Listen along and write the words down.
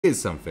Here's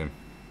something.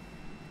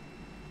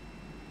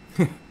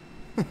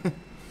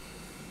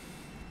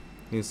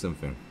 Here's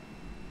something.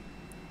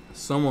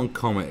 Someone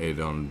commented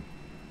on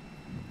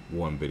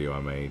one video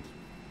I made.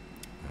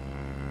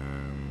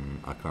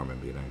 I can't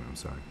remember your name, I'm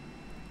sorry.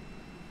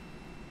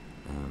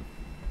 I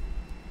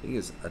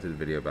think I did a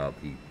video about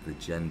the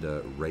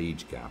gender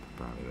rage gap.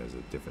 Apparently there's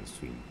a difference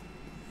between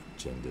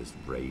genders,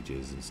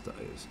 rages and stuff.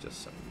 It's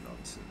just some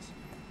nonsense.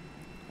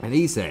 And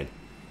he said,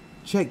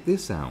 check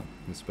this out.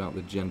 It's about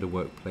the gender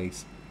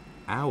workplace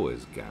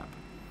hours gap.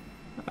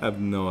 I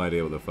have no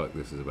idea what the fuck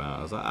this is about.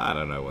 I was like, I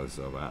don't know what this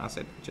is about. I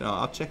said, you know,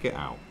 I'll check it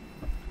out.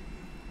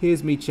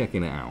 Here's me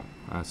checking it out.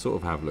 I sort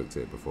of have looked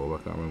at it before,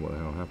 but I can't remember what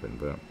the hell happened.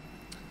 But it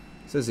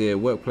says here,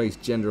 Workplace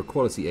Gender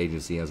Equality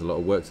Agency has a lot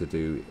of work to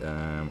do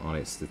on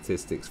its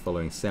statistics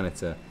following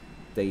Senator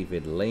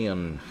David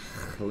Leon,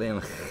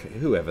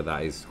 whoever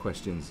that is,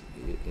 questions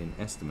in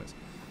estimates.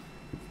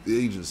 The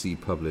agency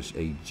published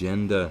a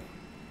gender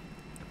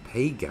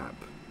pay gap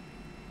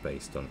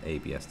based on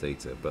ABS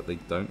data, but they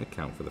don't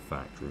account for the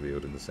fact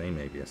revealed in the same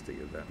ABS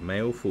data that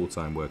male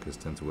full-time workers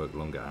tend to work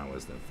longer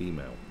hours than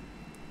female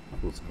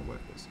full-time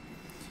workers.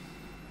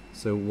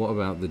 So what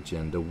about the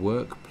gender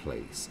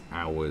workplace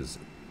hours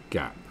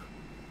gap?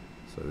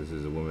 So this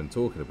is a woman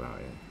talking about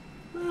it.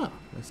 Well,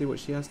 let's see what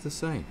she has to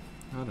say.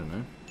 I don't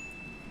know.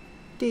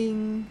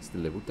 Ding! It's the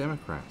Liberal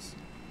Democrats.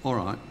 All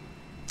right.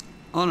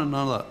 On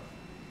another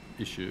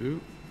issue.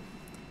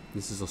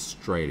 This is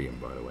Australian,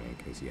 by the way, in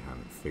case you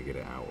haven't figured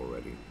it out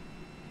already.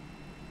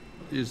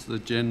 Is the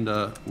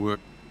gender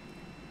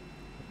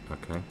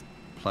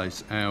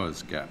workplace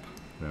hours gap.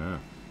 Yeah.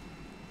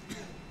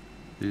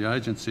 The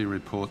agency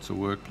reports a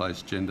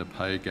workplace gender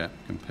pay gap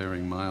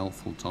comparing male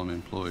full-time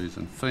employees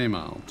and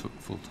female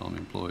full-time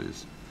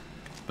employees.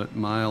 But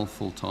male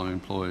full-time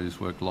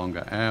employees work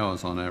longer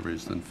hours on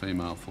average than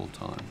female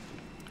full-time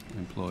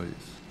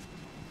employees.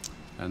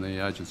 And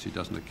the agency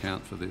doesn't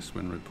account for this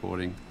when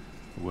reporting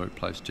the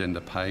workplace gender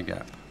pay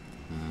gap.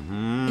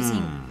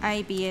 Using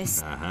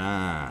ABS.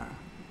 Aha.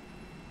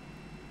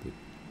 The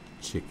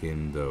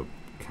chicken, the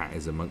cat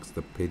is amongst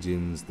the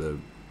pigeons, the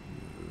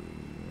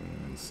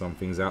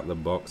something's out the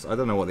box. I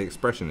don't know what the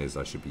expression is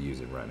I should be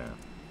using right now.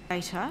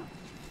 Data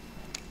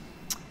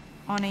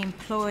on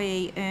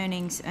employee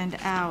earnings and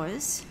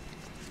hours.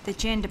 The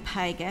gender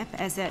pay gap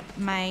as at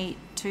May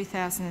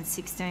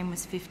 2016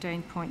 was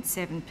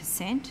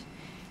 15.7%.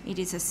 It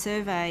is a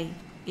survey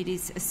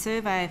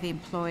of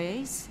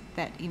employees,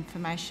 that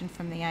information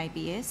from the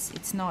ABS.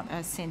 It's not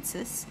a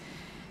census.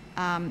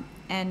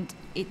 And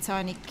it's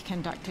only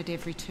conducted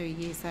every 2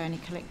 years. They only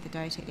collect the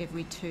data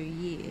every 2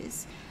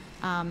 years.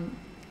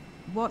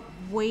 What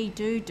we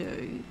do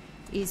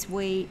is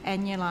we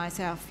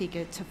annualise our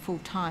figure to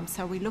full-time.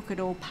 So we look at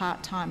all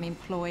part-time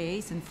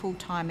employees and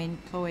full-time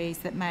employees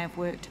that may have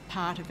worked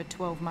part of a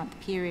 12-month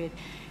period,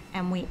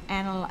 and we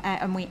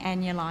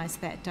annualise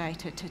that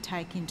data to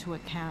take into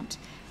account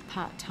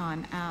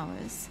part-time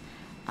hours.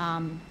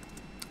 I'm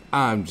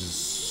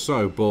just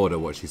so bored of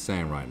what she's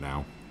saying right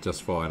now.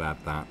 Just thought I'd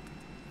add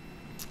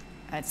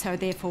that. So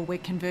therefore we're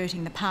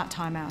converting the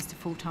part-time hours to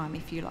full-time,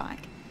 if you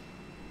like.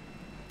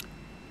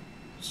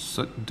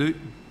 So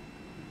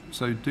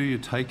do you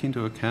take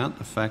into account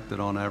the fact that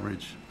on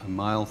average a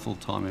male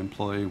full-time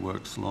employee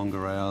works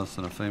longer hours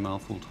than a female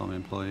full-time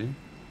employee?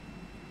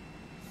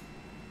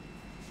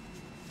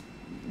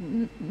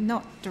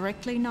 Not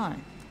directly, no.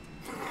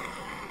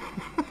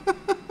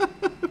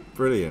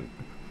 Brilliant.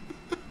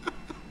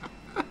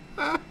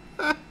 But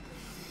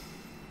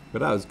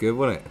that was good,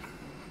 wasn't it?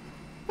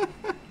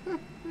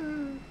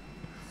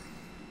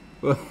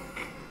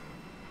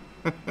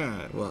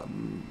 Well,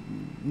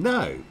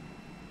 no.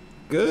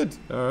 Good.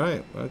 All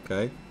right.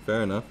 Okay.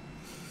 Fair enough.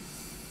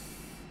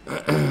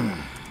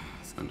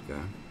 Let's keep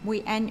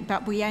going.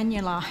 But we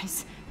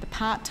annualise the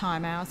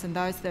part-time hours and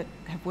those that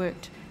have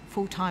worked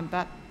full-time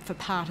but for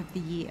part of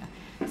the year.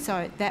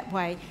 So that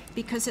way,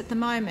 because at the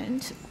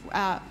moment,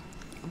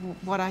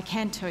 what I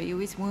can tell you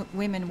is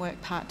women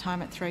work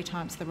part-time at 3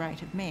 times the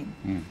rate of men.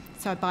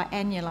 So by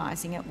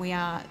annualising it, we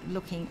are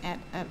looking at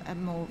a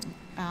more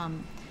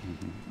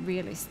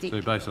realistic... So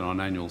you base it on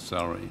annual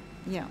salary?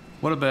 Yeah.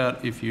 What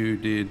about if you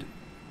did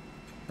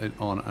it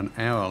on an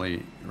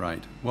hourly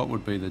rate? What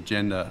would be the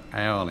gender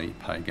hourly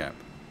pay gap?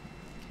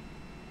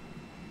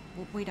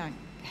 Well, we don't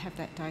have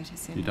that data,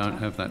 Senator. You don't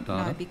have that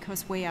data? No,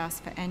 because we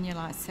ask for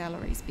annualised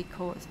salaries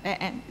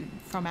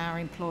from our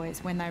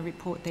employers when they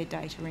report their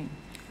data in.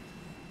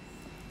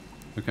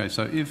 Okay,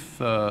 so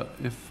if a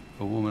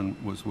woman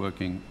was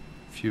working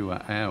fewer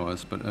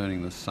hours but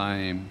earning the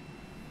same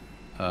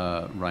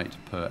rate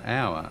per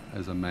hour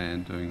as a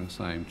man doing the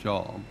same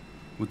job,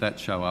 would that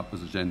show up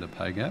as a gender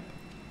pay gap?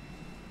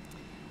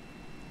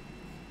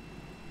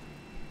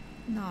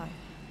 No.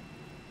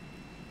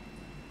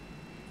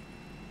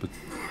 But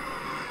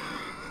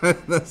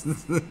That's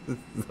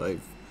like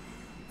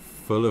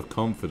full of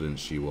confidence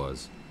she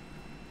was.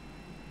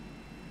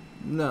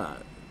 No.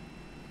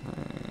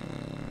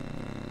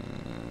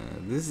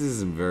 This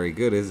isn't very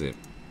good, is it?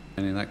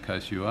 and in that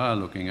case you are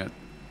looking at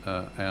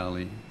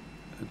hourly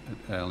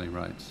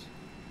rates.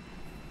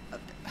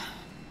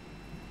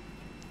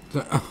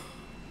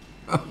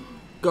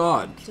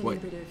 God,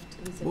 Deliberative.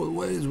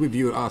 what is with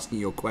you asking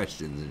your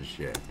questions and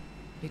shit?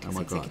 Because Oh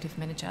my God. executive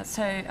manager.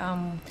 So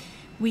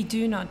we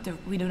do not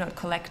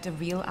collect the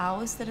real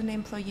hours that an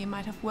employee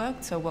might have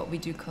worked. So what we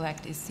do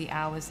collect is the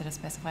hours that are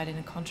specified in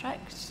a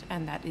contract,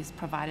 and that is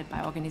provided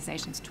by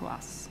organisations to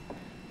us.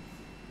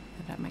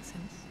 If that makes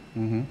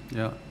sense.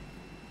 Yeah.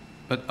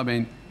 But I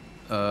mean,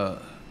 do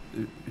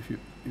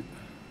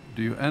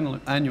you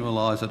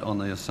annualise it on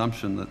the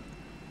assumption that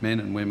men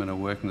and women are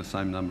working the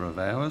same number of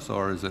hours,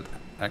 or is it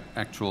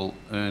actual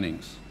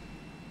earnings?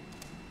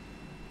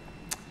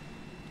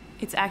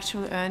 It's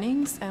actual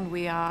earnings, and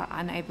we are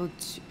unable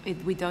to.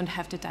 We don't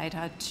have the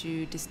data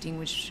to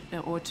distinguish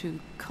or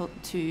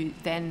to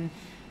then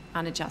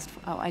adjust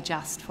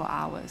for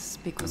hours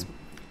because.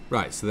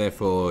 Right. So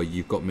therefore,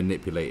 you've got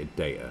manipulated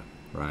data.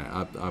 Right.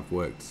 I've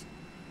worked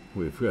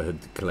with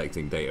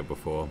collecting data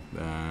before.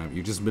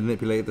 You just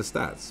manipulated the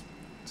stats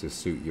to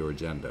suit your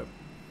agenda.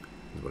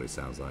 Is what it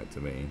sounds like to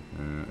me.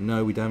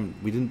 No, we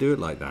didn't do it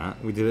like that.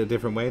 We did it a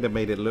different way that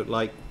made it look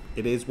like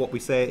it is what we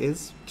say it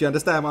is. Do you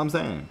understand what I'm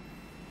saying?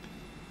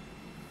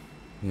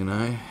 You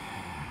know,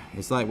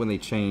 it's like when they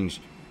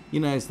change. You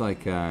know, it's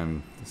like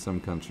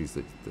some countries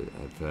that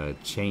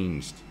have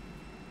changed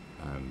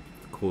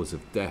the cause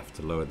of death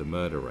to lower the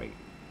murder rate.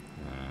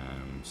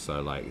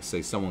 So, like,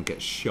 say someone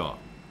gets shot,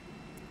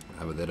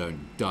 but they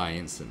don't die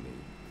instantly,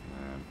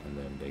 and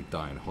then they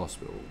die in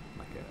hospital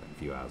like a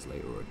few hours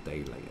later or a day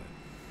later.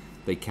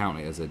 They count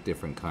it as a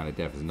different kind of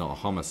death. It's not a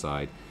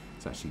homicide.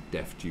 It's actually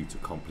death due to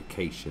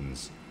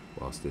complications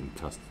whilst in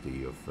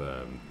custody of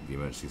the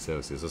emergency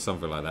services or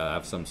something like that. I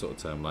have some sort of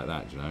term like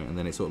that, you know. And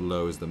then it sort of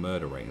lowers the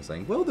murder rate and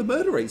saying, well, the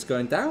murder rate's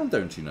going down,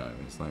 don't you know?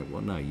 And it's like,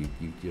 well, no, you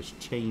just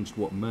changed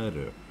what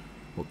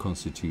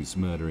constitutes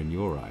murder in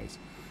your eyes.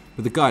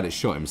 But the guy that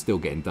shot him is still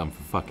getting done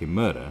for fucking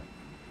murder.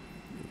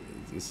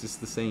 It's just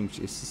the same.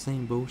 It's the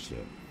same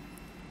bullshit.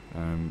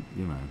 You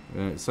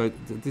know, so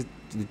the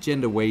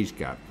gender wage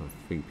gap,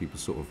 I think people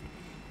sort of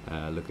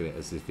look at it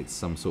as if it's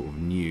some sort of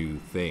new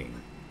thing,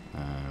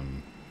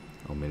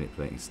 or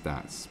manipulating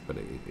stats, but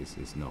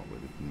it's not.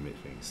 We've been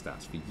manipulating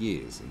stats for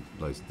years in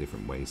loads of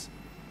different ways.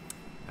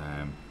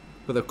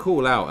 But they'll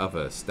call out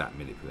other stat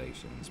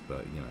manipulations,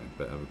 but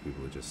other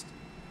people will just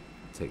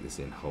take this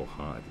in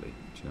wholeheartedly.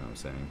 Do you know what I'm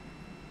saying?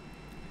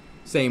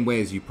 Same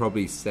way as you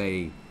probably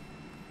say.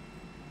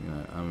 You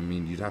know, I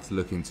mean, you'd have to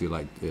look into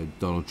like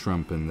Donald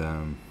Trump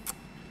and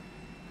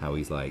how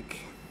he's like,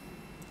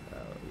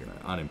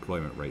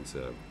 unemployment rates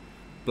are,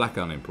 black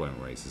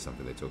unemployment rates is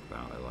something they talk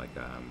about at like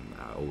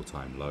at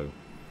all-time low.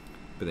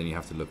 But then you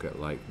have to look at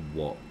like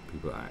what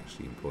people are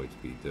actually employed to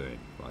be doing,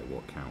 like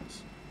what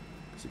counts.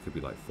 Because it could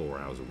be like 4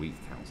 hours a week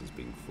counts as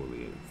being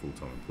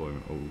full-time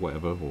employment or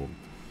whatever. Or, you know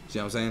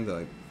what I'm saying?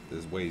 Like,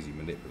 there's ways you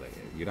manipulate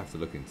it. You'd have to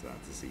look into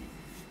that to see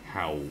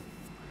how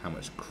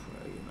much,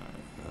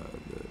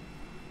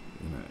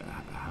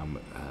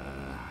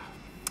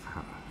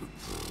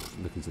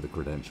 look into the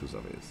credentials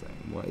of it.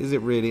 Saying, well, is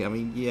it really? I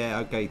mean, yeah,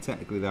 okay,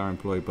 technically they are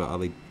employed, but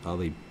are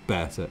they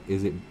better?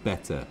 Is it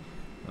better?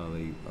 Are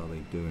they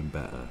doing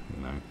better?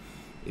 You know,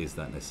 is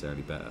that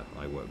necessarily better?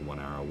 I work 1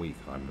 hour a week.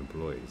 I'm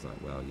employed. It's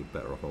like, well, you're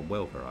better off on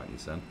welfare, aren't you,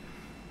 son?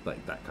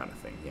 Like that kind of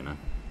thing, you know.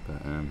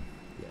 But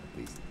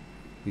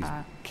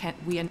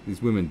yeah,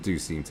 these women do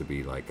seem to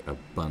be like a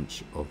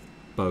bunch of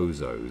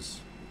bozos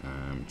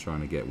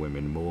trying to get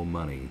women more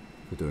money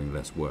for doing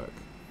less work.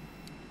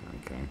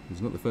 Okay,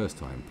 it's not the first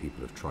time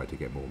people have tried to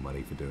get more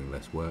money for doing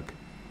less work.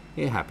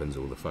 It happens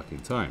all the fucking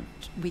time.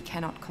 We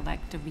cannot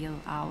collect the real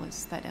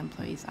hours that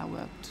employees are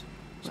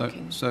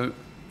working. So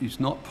it's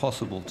not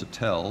possible to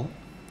tell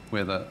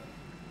whether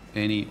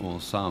any or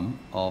some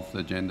of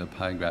the gender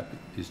pay gap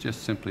is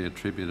just simply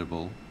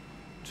attributable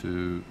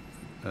to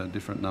a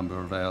different number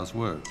of hours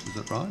worked. Is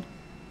that right?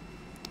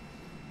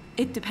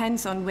 It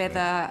depends on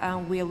whether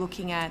we're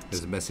looking at...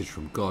 There's a message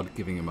from God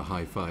giving him a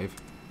high five.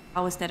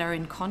 ...hours that are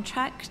in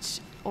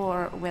contract,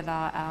 or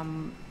whether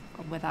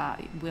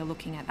we're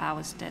looking at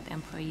hours that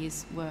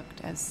employees worked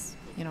as,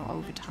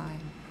 overtime.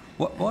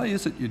 Why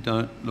is it you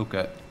don't look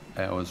at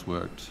hours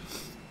worked?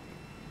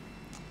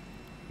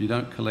 You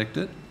don't collect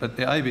it, but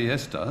the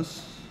ABS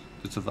does.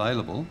 It's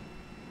available.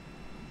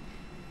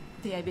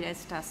 The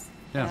ABS does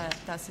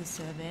a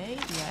survey,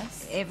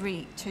 yes.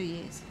 Every 2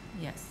 years.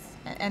 Yes.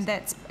 And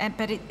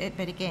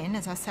but again,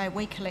 as I say,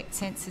 we collect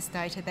census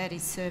data, that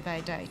is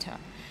survey data.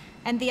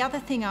 And the other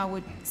thing I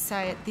would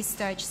say at this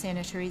stage,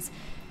 Senator, is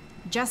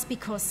just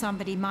because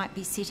somebody might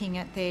be sitting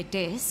at their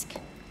desk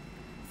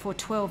for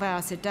 12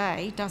 hours a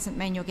day doesn't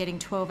mean you're getting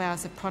 12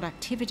 hours of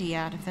productivity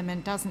out of them,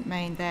 and doesn't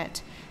mean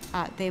that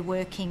they're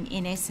working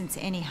in essence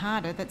any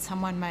harder than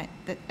someone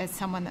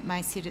that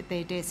may sit at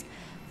their desk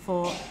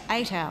for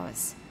 8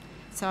 hours.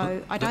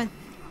 So I don't...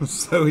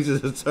 So it's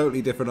a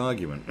totally different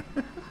argument.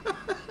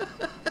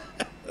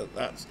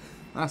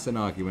 That's an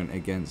argument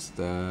against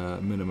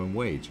minimum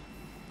wage,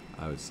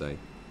 I would say.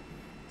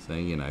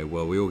 Saying,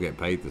 well, we all get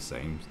paid the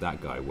same. That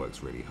guy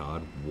works really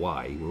hard.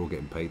 Why? We're all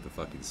getting paid the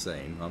fucking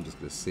same. I'm just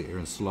going to sit here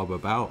and slob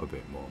about a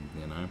bit more,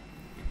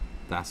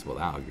 that's what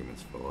that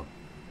argument's for.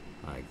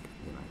 Like,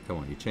 you know, come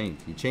on, you change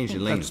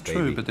your lanes, That's baby.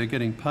 true, but they're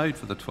getting paid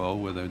for the 12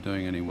 whether they're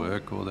doing any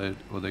work or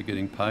they're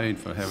getting paid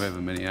for however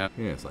many hours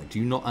Yeah, it's like, do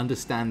you not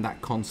understand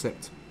that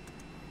concept?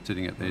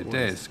 sitting at their It was.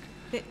 desk.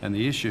 And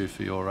the issue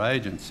for your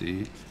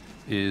agency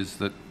is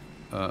that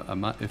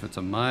if it's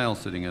a male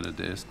sitting at a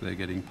desk, they're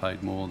getting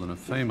paid more than a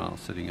female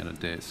sitting at a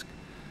desk.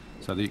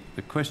 So the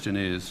question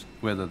is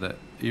whether that,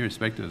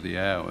 irrespective of the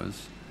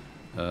hours,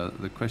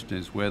 the question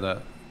is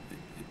whether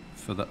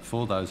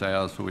for those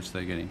hours for which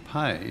they're getting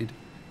paid,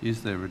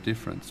 is there a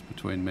difference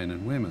between men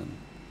and women?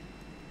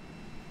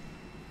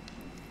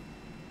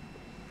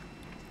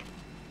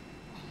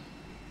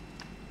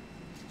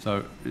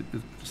 So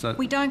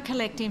We don't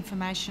collect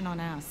information on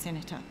ours,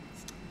 Senator.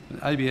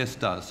 ABS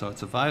does, so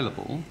it's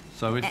available.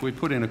 So if we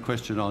put in a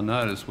question on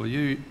notice, will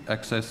you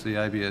access the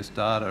ABS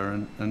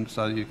data and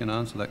so you can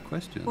answer that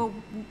question? Well,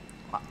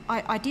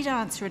 I did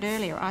answer it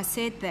earlier. I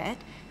said that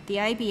the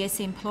ABS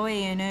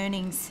employee and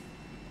earnings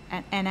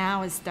and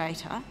hours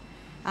data,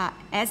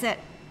 as at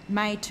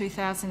May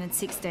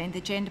 2016,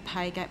 the gender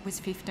pay gap was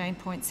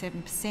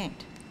 15.7%.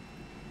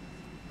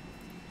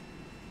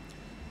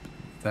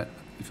 That,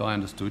 if I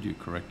understood you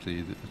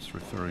correctly, that it's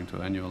referring to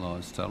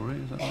annualised salary,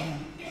 is that right?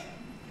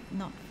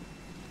 Not.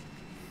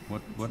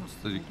 What's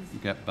the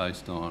gap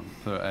based on?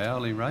 Per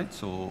hourly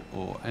rates or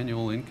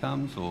annual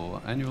incomes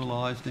or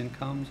annualised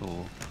incomes,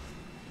 or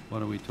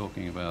what are we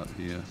talking about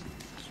here?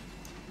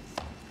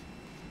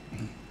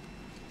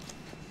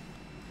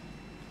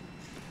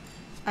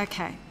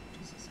 Okay.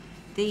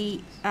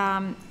 The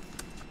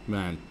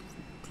Man,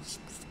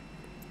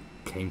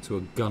 came to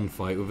a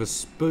gunfight with a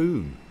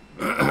spoon.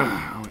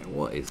 I mean,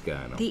 what is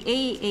going on? The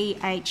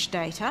EEH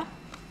data,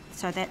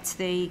 so that's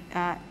the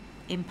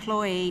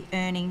employee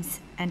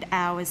earnings and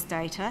hours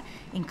data,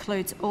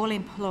 includes all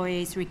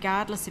employees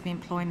regardless of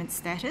employment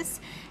status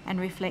and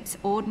reflects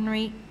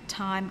ordinary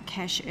time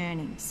cash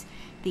earnings.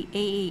 The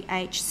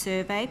EEH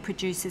survey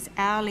produces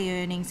hourly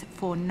earnings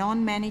for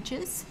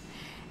non-managers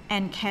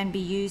and can be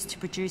used to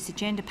produce a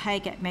gender pay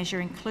gap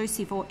measure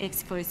inclusive or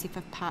exclusive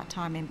of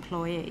part-time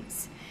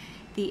employees.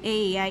 The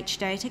EEH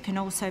data can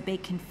also be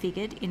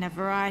configured in a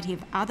variety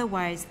of other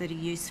ways that are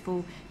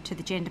useful to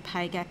the gender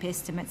pay gap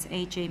estimates,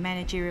 e.g.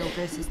 managerial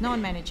versus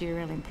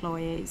non-managerial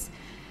employees.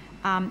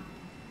 The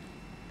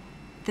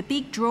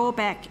big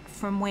drawback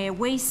from where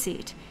we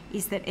sit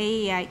is that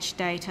EEH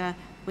data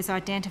was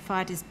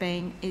identified as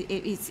being,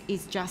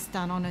 is just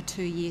done on a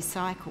 2-year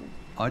cycle.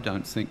 I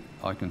don't think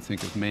I can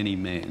think of many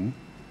men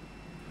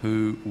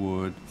who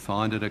would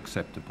find it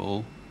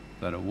acceptable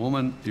that a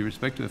woman,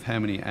 irrespective of how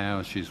many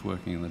hours she's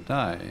working in the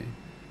day,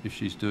 if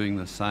she's doing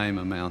the same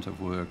amount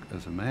of work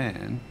as a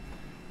man,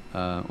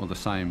 or the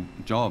same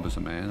job as a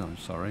man,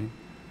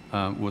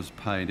 was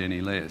paid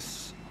any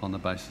less on the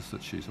basis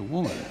that she's a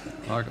woman.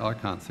 I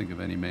can't think of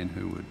any men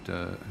who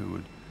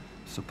would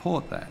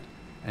support that.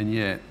 And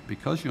yet,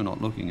 because you're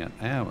not looking at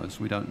hours,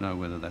 we don't know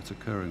whether that's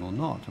occurring or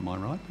not. Am I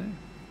right there?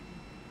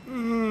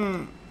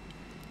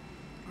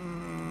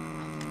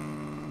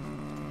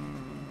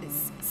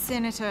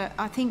 Senator,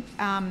 I think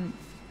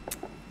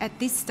at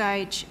this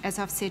stage, as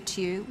I've said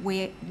to you,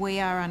 we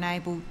are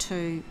unable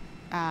to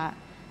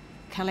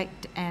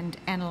collect and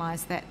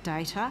analyse that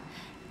data.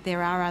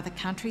 There are other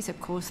countries,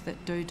 of course,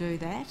 that do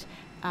that,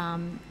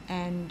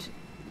 and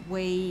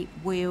we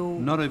will...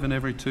 Not even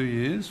every 2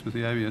 years with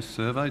the ABS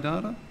survey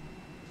data?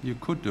 You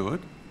could do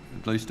it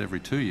at least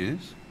every 2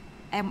 years.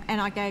 And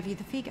I gave you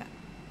the figure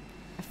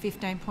of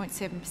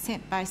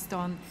 15.7% based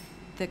on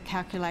the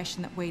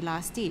calculation that we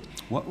last did.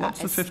 What's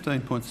the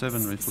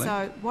 15.7 reflect?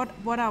 So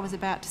what I was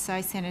about to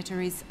say,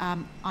 Senator, is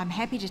I'm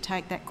happy to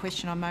take that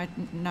question on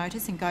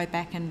notice and go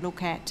back and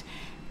look at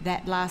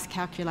that last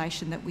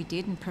calculation that we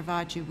did and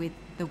provide you with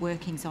the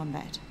workings on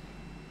that.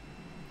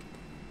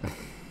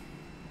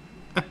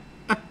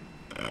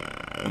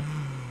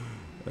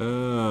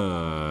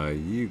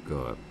 You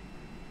got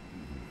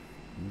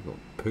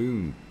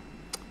poon.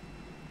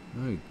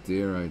 Oh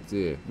dear, oh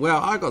dear.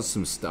 Well, I got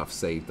some stuff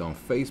saved on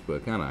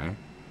Facebook, haven't I?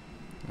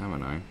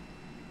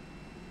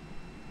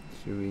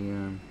 Should we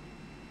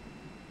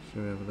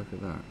have a look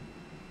at that?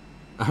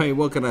 I mean,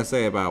 what can I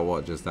say about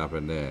what just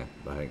happened there?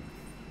 Like,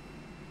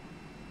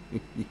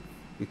 you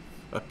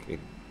fucking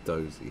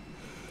dozy.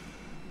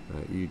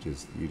 You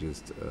just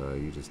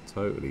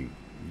totally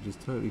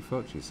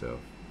fucked yourself.